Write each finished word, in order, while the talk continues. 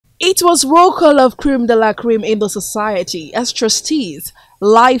It was roll call of creme de la creme in the society as trustees,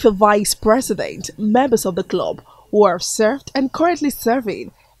 life vice president, members of the club who have served and currently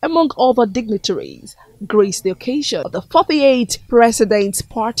serving, among other dignitaries, graced the occasion of the 48th President's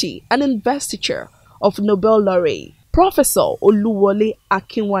Party and investiture of Nobel Laureate Professor Oluwole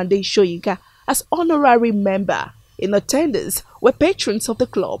Akinwande Soyinka as honorary member. In attendance were patrons of the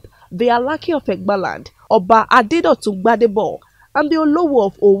club, the Alake of Egbaland, Oba Adedotun Gbadebo, and the Olowo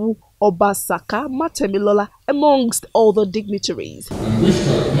of Owu, Oba Saka Matemilola, amongst other dignitaries. I wish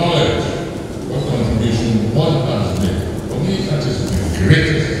to acknowledge what contribution one has made. For me, that is the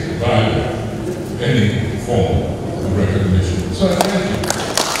greatest value of any form of recognition. So I thank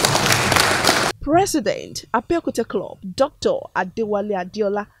you. President Abeokuta Club, Dr. Adewale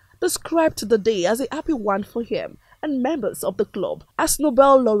Adeola, described the day as a happy one for him and members of the club as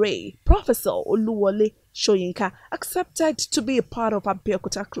Nobel Laureate Professor Oluwole Soyinka accepted to be a part of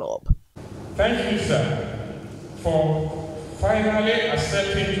Abeokuta Club. Thank you, sir, for finally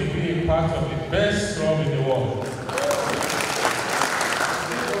accepting to be a part of the best club in the world. The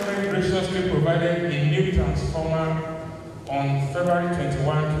government graciously provided a new transformer on February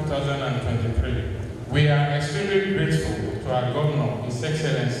 21, 2023. We are extremely grateful to our governor, His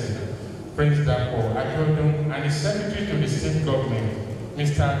Excellency, Prince Dapo Abiodun, and the Secretary to the State Government,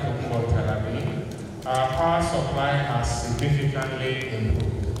 Mr. Alake. Our power supply has significantly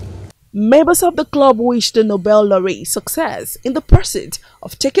improved. Members of the club wished the Nobel Laureate success in the pursuit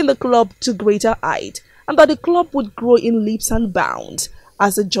of taking the club to greater height and that the club would grow in leaps and bounds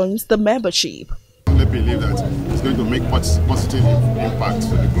as it joins the membership. I believe that it's going to make positive impact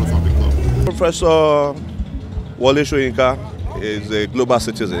to the growth of the club. Professor Wole Soyinka is a global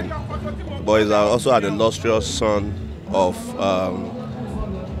citizen, but is also an illustrious son of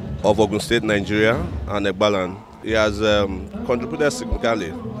Ogun State, Nigeria, and Egbaland. He has contributed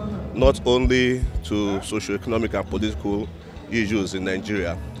significantly not only to socio-economic and political issues in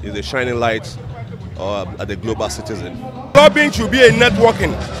Nigeria. He's a shining light as a global citizen. Clubbing should be a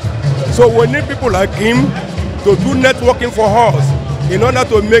networking. So we need people like him to do networking for us in order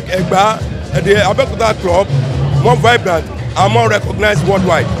to make the Abeokuta Club more vibrant and more recognized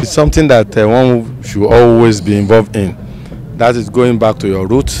worldwide. It's something that one should always be involved in. That is going back to your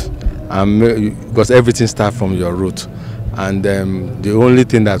roots, because everything starts from your roots. And the only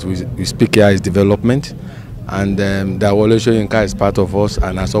thing that we speak here is development. And that Wole Soyinka is part of us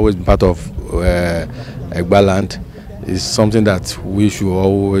and has always been part of Egbaland. Is something that we should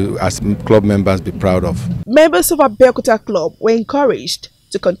always, as club members, be proud of. Members of Abeokuta Club were encouraged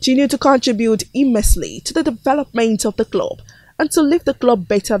to continue to contribute immensely to the development of the club and to leave the club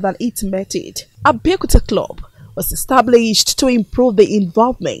better than it met it. Abeokuta Club was established to improve the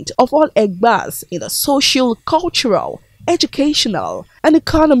involvement of all Egbas in the social, cultural, educational, and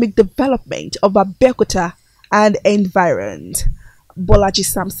economic development of Abeokuta and environs. Bolaji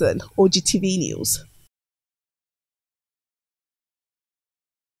Samson, OGTV News.